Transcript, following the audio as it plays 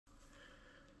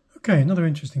Okay, another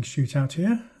interesting shootout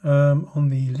here. On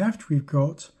the left we've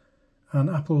got an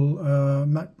Apple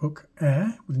MacBook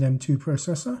Air with an M2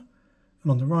 processor,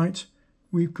 and on the right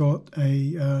we've got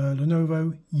a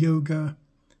Lenovo Yoga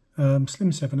Slim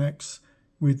 7X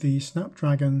with the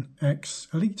Snapdragon X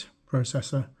Elite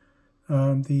processor.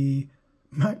 The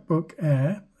MacBook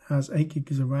Air has 8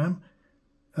 gigs of RAM.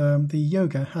 The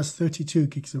Yoga has 32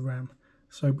 gigs of RAM,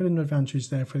 so a bit of an advantage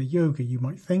there for the Yoga, you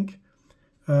might think.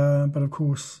 But of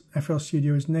course, FL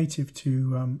Studio is native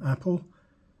to Apple,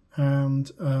 and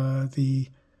the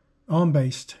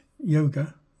ARM-based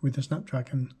Yoga with the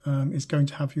Snapdragon is going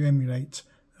to have you emulate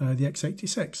the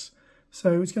x86.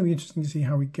 So it's going to be interesting to see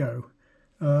how we go.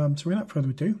 So without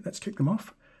further ado, let's kick them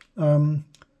off.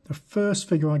 The first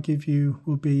figure I give you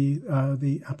will be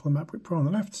the Apple MacBook Pro on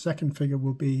the left. The second figure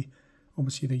will be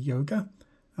obviously the Yoga,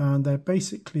 and they're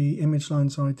basically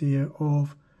ImageLine's idea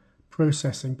of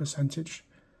processing percentage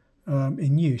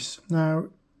in use. Now,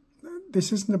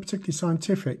 this isn't a particularly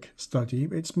scientific study,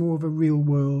 it's more of a real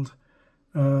world,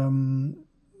 to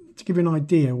give you an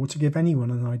idea, or to give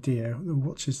anyone an idea who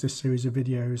watches this series of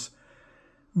videos,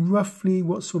 roughly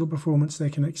what sort of performance they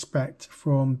can expect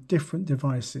from different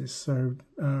devices. So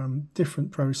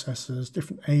different processors,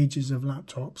 different ages of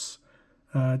laptops,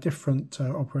 different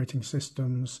operating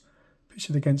systems, pitched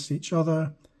against each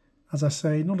other. As I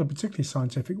say, not a particularly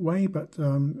scientific way, but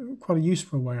quite a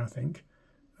useful way, I think.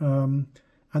 And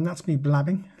that's me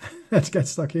blabbing. Let's get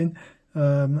stuck in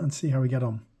and see how we get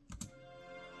on.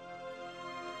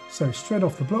 So straight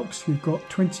off the blocks, you've got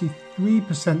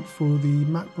 23% for the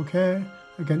MacBook Air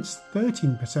against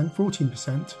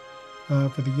 14%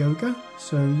 for the Yoga.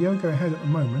 So Yoga ahead at the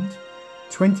moment.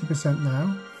 20%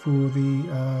 now for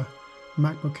the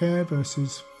MacBook Air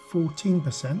versus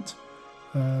 14%.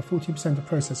 40% of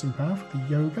processing power for the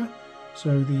Yoga.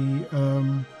 So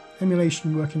the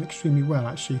emulation working extremely well,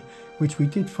 actually, which we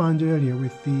did find earlier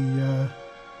with the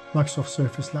Microsoft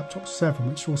Surface Laptop 7,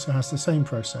 which also has the same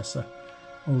processor.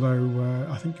 Although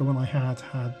I think the one I had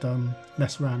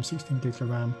less RAM, 16 gigs of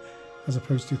RAM, as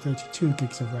opposed to 32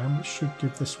 gigs of RAM, which should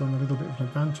give this one a little bit of an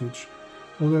advantage.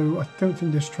 Although I don't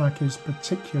think this track is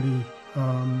particularly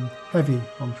heavy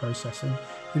on processing.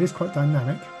 It is quite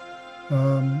dynamic.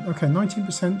 Okay,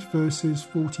 19% versus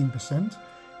 14%.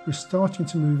 We're starting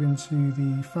to move into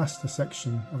the faster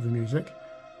section of the music,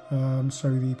 so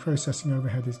the processing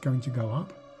overhead is going to go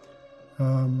up.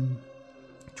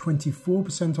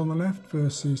 24% on the left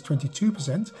versus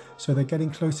 22%, so they're getting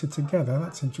closer together.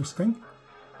 That's interesting.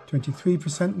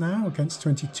 23% now against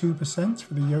 22%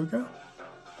 for the Yoga.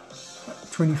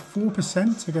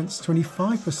 24% against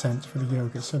 25% for the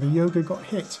Yoga. So the Yoga got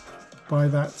hit by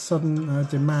that sudden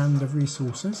demand of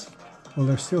resources,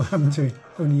 although still having to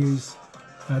only use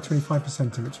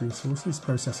 25% of its resources,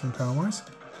 processing power-wise.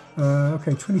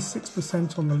 Okay,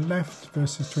 26% on the left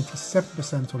versus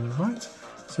 27% on the right.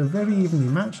 So very evenly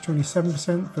matched,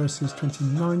 27% versus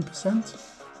 29%.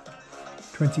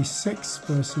 26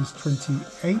 versus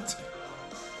 28.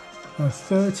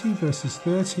 30 versus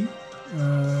 30.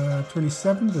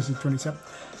 27 versus 27.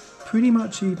 Pretty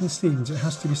much even Stevens, it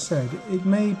has to be said. It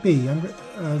may be that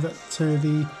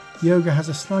the Yoga has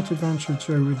a slight advantage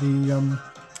over the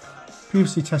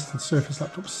previously tested Surface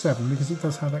Laptop 7 because it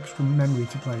does have extra memory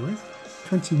to play with.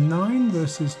 29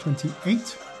 versus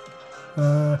 28.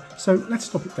 So let's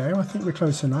stop it there. I think we're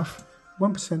close enough.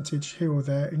 1% here or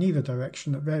there in either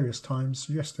direction at various times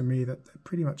suggests to me that they're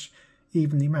pretty much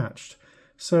evenly matched.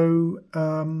 So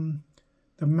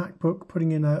the MacBook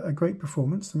putting in a great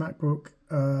performance. The MacBook,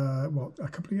 what, a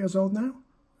couple of years old now?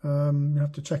 You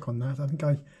have to check on that. I think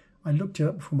I looked it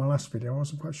up before my last video. I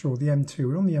wasn't quite sure. The M2,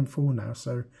 we're on the M4 now,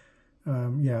 so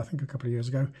yeah, I think a couple of years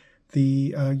ago.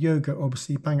 The Yoga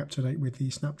obviously bang up to date with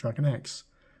the Snapdragon X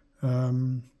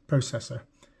processor.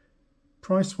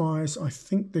 Price-wise, I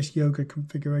think this Yoga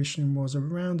configuration was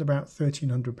around about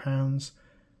 £1,300,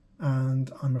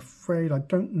 and I'm afraid I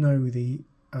don't know the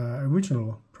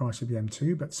original price of the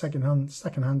M2, but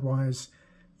second-hand wise,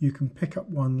 you can pick up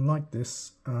one like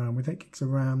this with 8 gigs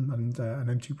of RAM and an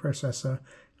M2 processor,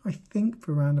 I think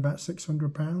for around about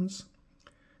 £600.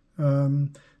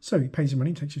 So you pay your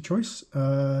money, takes your choice.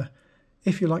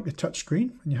 If you like the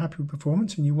touchscreen and you're happy with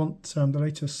performance and you want the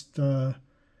latest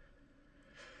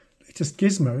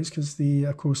gizmos, because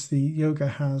of course the Yoga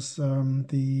has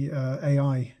the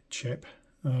AI chip.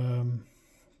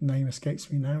 Name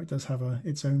escapes me now. It does have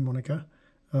its own moniker.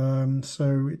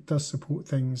 So it does support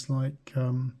things like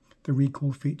the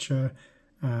recall feature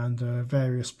and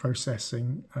various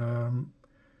processing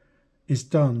is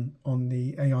done on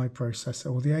the AI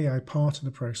processor, or the AI part of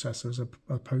the processor, as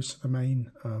opposed to the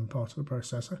main part of the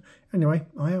processor. Anyway,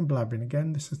 I am blabbering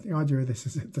again. This is the idea of this,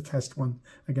 is to test one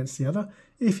against the other.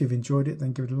 If you've enjoyed it,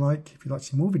 then give it a like. If you'd like to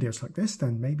see more videos like this,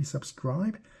 then maybe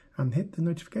subscribe and hit the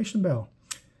notification bell.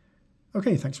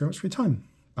 Okay, thanks very much for your time.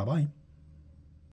 Bye-bye.